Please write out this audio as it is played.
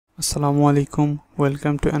Assalamu alaikum.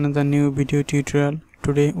 Welcome to another new video tutorial.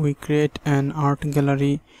 Today we create an art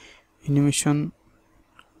gallery animation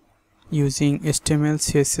using HTML,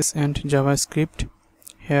 CSS and JavaScript.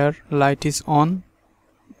 Here light is on,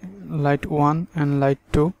 light 1 and light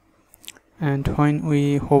 2, and when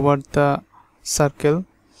we hover the circle,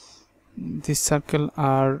 this circle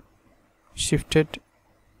are shifted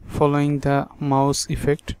following the mouse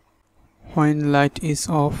effect. When light is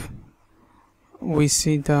off, we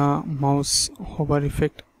see the mouse hover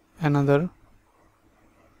effect. Another,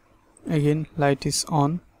 again light is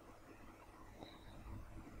on,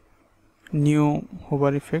 new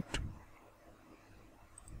hover effect.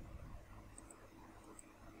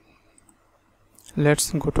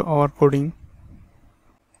 Let's go to our coding.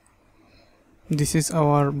 This is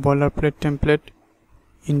our boilerplate template: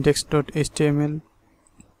 index.html,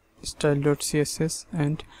 style.css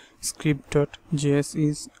and script.js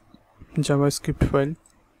is JavaScript file.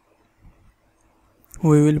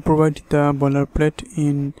 We will provide the boilerplate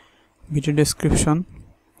in video description.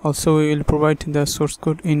 Also, we will provide the source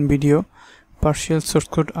code in video. Partial source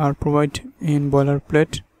code are provided in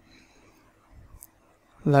boilerplate.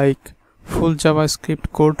 Like full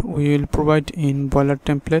JavaScript code we will provide in boiler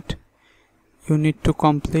template. You need to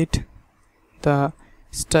complete the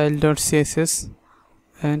style.css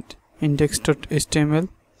and index.html.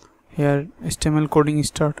 Here HTML coding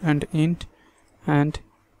start and end, and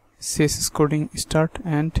CSS coding start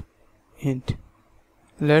and end.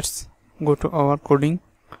 Let's go to our coding.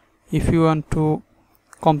 If you want to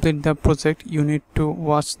complete the project, you need to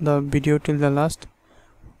watch the video till the last.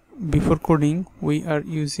 Before coding, we are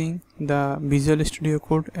using the Visual Studio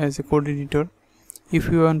Code as a code editor. If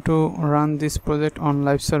you want to run this project on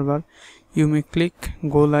live server, you may click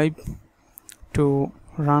Go Live to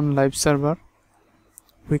run live server.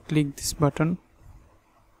 We click this button.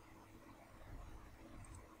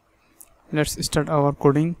 Let's start our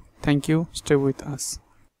coding. Thank you. Stay with us.